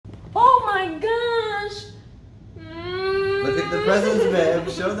my gosh! Look at the presents, babe.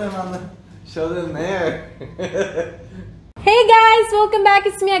 Show them there. Hey guys, welcome back.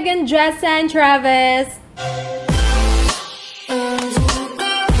 It's me again, Jessa and Travis.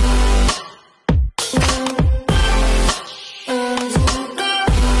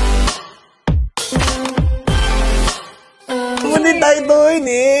 Hindi tayo doon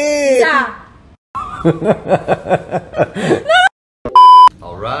eh. Yeah.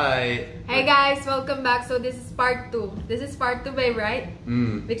 Alright. Hey guys, welcome back. So this is part 2. This is part 2, babe, right?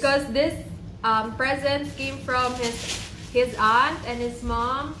 Because this presents came from his aunt and his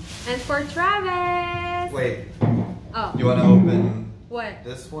mom, and for Travis. Wait. Oh. You want to open What?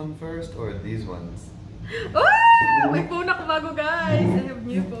 this one first or these ones? Oh! May phone ako bago, guys. I have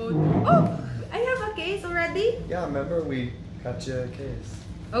new phone. Oh! I have a case already. Yeah, remember we got you a case.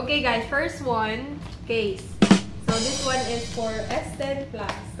 Okay, guys. First one, case. So this one is for S10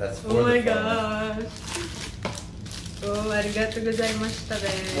 Plus. That's for oh my the phone. gosh. Oh, arigato gozaimashita.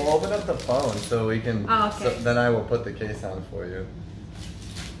 We'll open up the phone so we can. Okay. So then I will put the case on for you.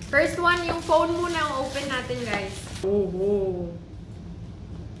 First one, yung phone muna ang open natin, guys. Oh.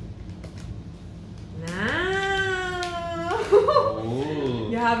 Now.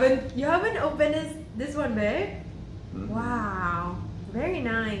 Ooh. You haven't opened this one, babe? Wow. Very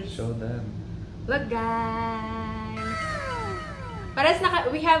nice. Show them. Look, guys.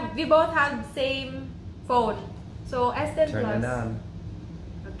 We both have same phone. So S10 Turn Plus. it on.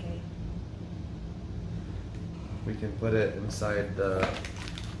 Okay. We can put it inside the.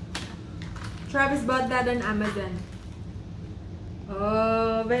 Travis bought that on Amazon.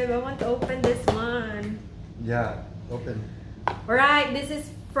 Oh, babe, I want to open this one. Yeah, open. Alright, this is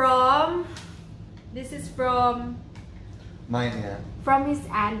from Mine, yeah. from his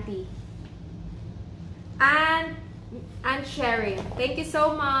auntie. And Aunt Sherry. Thank you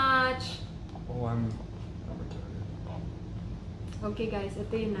so much. Oh, I'm retarded. Okay guys,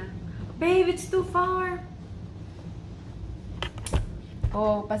 ito yun na. Babe, it's too far.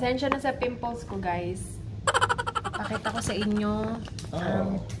 Oh, pasensya na sa pimples ko, guys. Pakita ko sa inyo.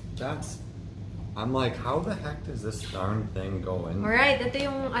 Oh, that's. I'm like, how the heck does this darn thing go in? Alright, ito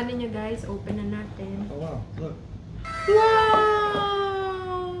yung ano niya, guys. Open na natin. Oh wow, look.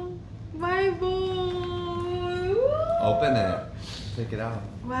 Wow! Bible! Open it. Take it out.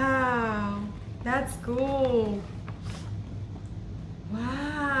 Wow! That's cool.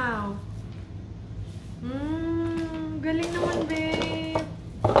 Wow! Galing naman, babe.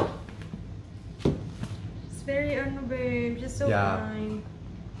 It's very babe. Just so fine.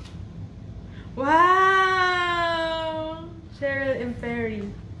 Wow! Cheryl and Perry.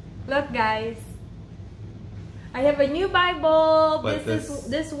 Look, guys. I have a new Bible. But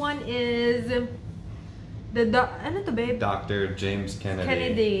This one is ano to, babe? Dr. James Kennedy.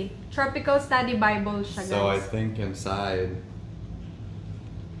 Kennedy. Tropical Study Bible siya, guys. So I think inside,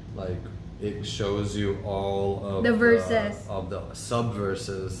 like, it shows you all of the verses, of the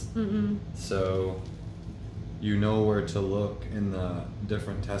sub-verses. So you know where to look in the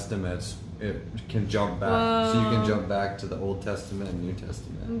different testaments. It can jump back. Wow. So you can jump back to the Old Testament and New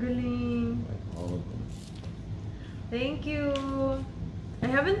Testament. Ang galing. Like all of them. Thank you. I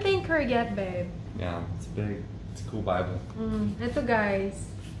haven't thanked her yet, babe. Yeah, it's big. It's a cool Bible. Ito, guys.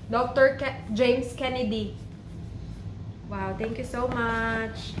 Dr. James Kennedy. Wow, thank you so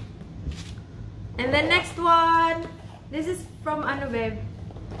much. And the next one. This is from ano, babe?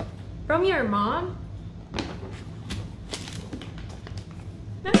 From your mom?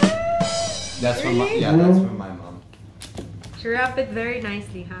 That's really? from my, yeah, that's from my mom. She wrapped it very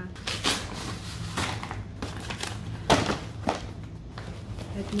nicely, huh?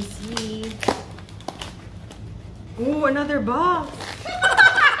 Let me see. Ooh, another box.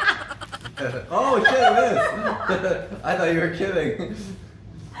 Oh shit, it is. I thought you were kidding.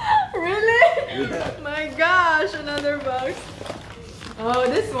 Really? Yeah. My gosh, another box. Oh,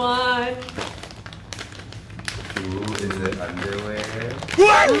 this one. Ooh, is it underwear?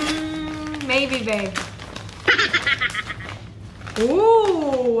 Maybe, babe.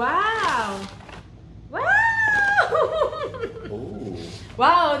 Ooh, wow. Wow. Ooh.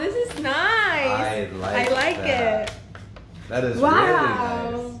 Wow, this is nice. I like it. That is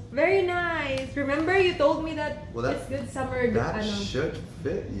Wow. really nice. Very nice. Remember you told me that it's good summer. That should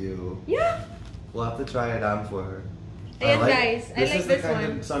fit you. Yeah. We'll have to try it on for her. Ayan, guys. I like This is the this kind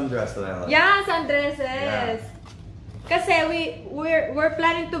one. of sundress that I like. Yeah, sundresses. Yeah. Kasi we're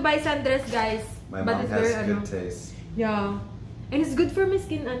planning to buy sundress, guys. My but mom it's has very, good taste. Yeah. And it's good for my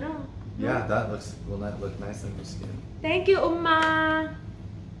skin, ano. Yeah, that will not look nice on your skin. Thank you, Uma.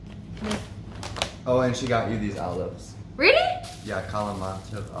 Oh, and she got you these olives. Really? Yeah,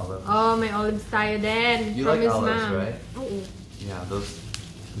 Kalamata olives. Oh, may olives tayo din. You from like his olives, mom. right? Oo. Yeah, those.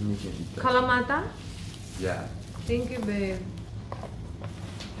 You can eat those. Kalamata? Yeah. Thank you, babe.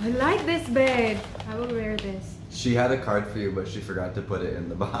 I like this, babe. I will wear this. She had a card for you, but she forgot to put it in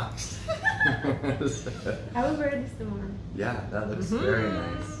the box. I will wear this tomorrow. Yeah, that looks very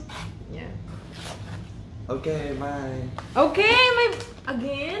nice. Yeah. Okay, mine. Okay,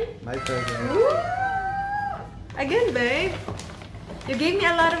 again? My present. Woo! Again, babe. You gave me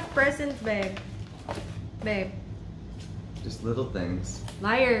a lot of presents, babe. Babe. Just little things.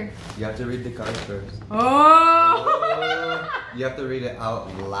 Liar. You have to read the card first. Oh! You have to read it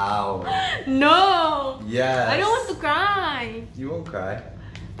out loud. No! Yes. I don't want to cry. You won't cry.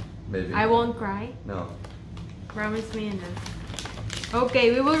 Maybe. I won't cry. No. Promise me na.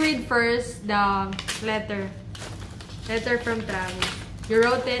 Okay, we will read first the letter. Letter from Travis. You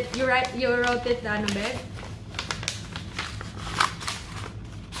wrote it. You wrote it, ano, babe?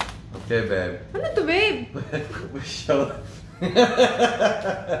 Okay, babe. Ano to, babe? Show.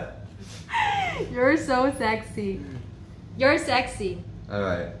 You're so sexy. You're sexy.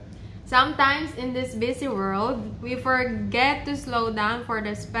 Alright. Sometimes in this busy world, we forget to slow down for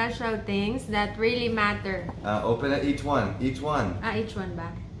the special things that really matter. Open it each one. Each one. Each one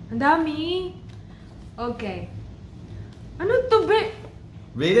ba? Ang dami. Okay. Ano to, babe?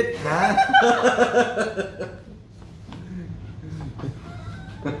 Read it, ha?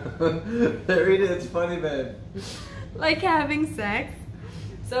 Read it, it's funny, babe. Like having sex.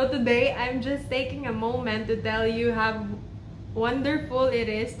 So today, I'm just taking a moment to tell you how wonderful it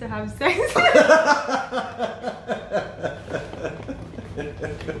is to have sex.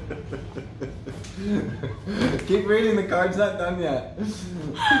 Keep reading, the card's not done yet.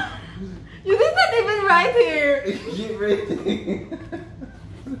 You did not even write here. Keep reading.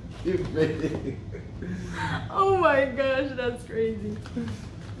 Keep reading. Oh my gosh, that's crazy.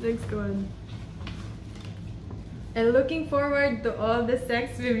 Next one. And looking forward to all the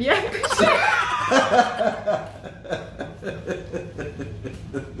sex we've yet to share.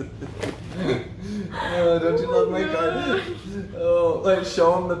 Oh, don't you love my card? Oh, like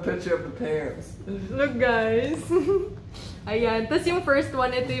show them the picture of the parents. Look, guys. Ayan. Tapos yung first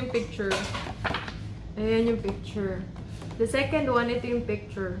one, ito yung picture. Ayan yung picture. The second one, ito yung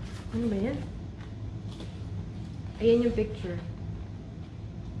picture. Ano ba yan? Ayan yung picture.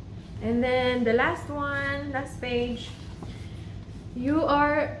 And then the last one, last page. You're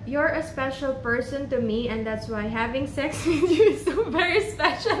a special person to me, and that's why having sex with you is so very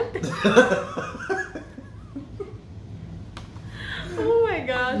special to me. Oh my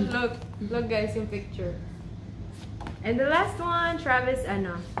gosh, look guys, yung picture. And the last one, Travis,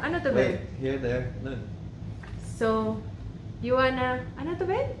 ano to, Wait, babe? here, there, look. So, you wanna, ano to,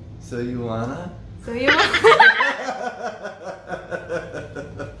 babe? So you wanna? So you wanna?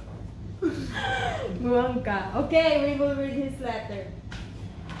 Buwang ka. Okay, we will read his letter.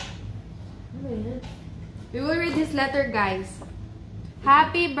 We will read his letter, guys.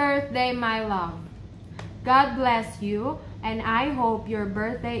 Happy birthday, my love. God bless you, and I hope your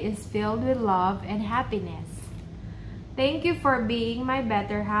birthday is filled with love and happiness. Thank you for being my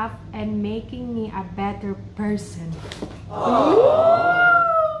better half and making me a better person.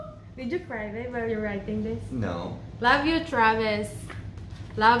 Did you cry, babe, while you're writing this? No. Love you, Travis.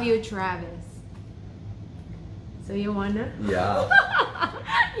 Love you, Travis. So you wanna? Yeah.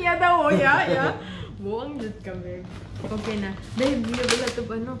 Yeah daw, yeah. Buwang jud ka, babe. Okay na. Babe, you have a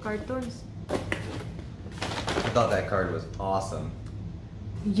lot of cartoons. I thought that card was awesome.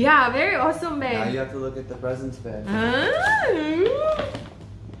 Yeah, very awesome, babe. Now you have to look at the presents, babe.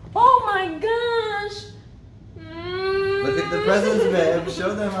 Oh my gosh! Look at the presents, babe.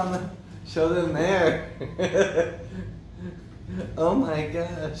 Show them there. Oh my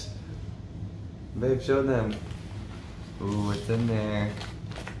gosh. Babe, show them. Ooh, what's in there?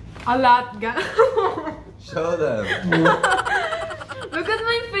 A lot, ga. Show them. Look at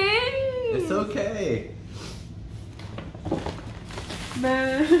my face. It's okay.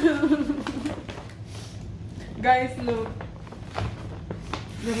 Man. Guys, look.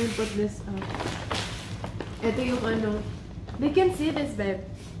 Let me put this up. Ito yung ano. They can see this, babe.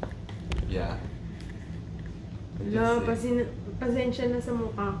 Yeah. Hello, pasensya na sa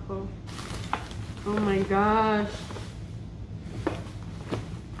mukha ko. Oh my gosh.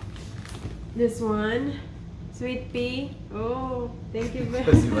 This one. Sweet pea. Oh, thank you, babe.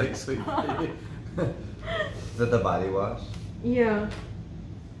 Because you like sweet pea. Is that the body wash? Yeah.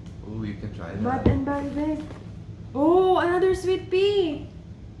 Ooh, you can try that. Bath and body, babe. Oh, another sweet pea.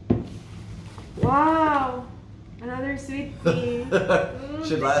 Wow. Another sweet pea.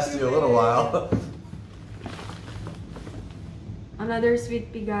 Should last you a little while. Another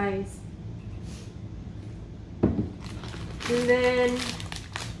sweet pea, guys. And then,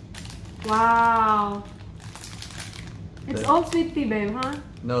 wow. It's all sweet pea, babe, huh?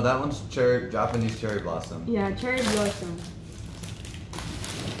 No, that one's Japanese cherry blossom. Yeah, cherry blossom.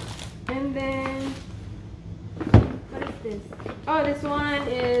 And then, what is this? Oh, this one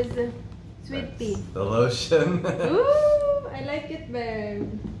is sweet pea. The lotion. Ooh, I like it, babe.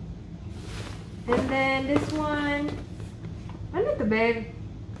 And then this one, ano to, babe?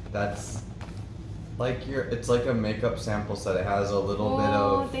 That's like it's like a makeup sample set. It has a little bit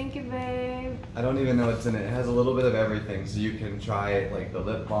Oh, of, thank you, babe. I don't even know what's in it. It has a little bit of everything, so you can try it, like the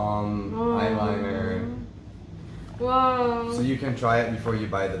lip balm, eyeliner. Wow. So you can try it before you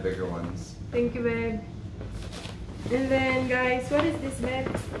buy the bigger ones. Thank you, babe. And then, guys, what is this, babe?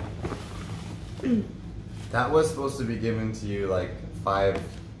 That was supposed to be given to you like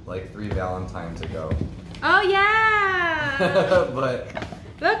 3 Valentines ago. Oh, yeah! But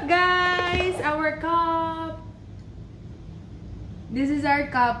Look, guys, our cup. This is our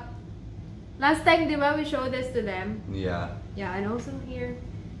cup. Last time, di ba, we showed this to them? yeah, Yeah, and also here.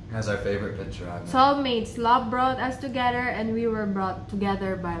 has our favorite picture on it. Soulmates, love brought us together and we were brought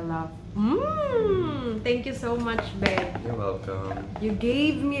together by love. Thank you so much, babe. You're welcome. You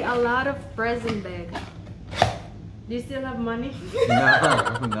gave me a lot of present, babe. Do you still have money?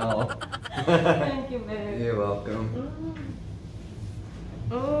 No. Thank you, babe. You're welcome.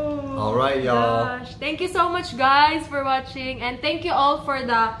 Oh. All right, y'all. Gosh. Thank you so much, guys, for watching, and thank you all for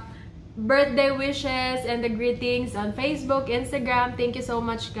the birthday wishes and the greetings on Facebook, Instagram. Thank you so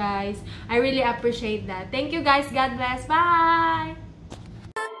much, guys. I really appreciate that. Thank you, guys. God bless. Bye.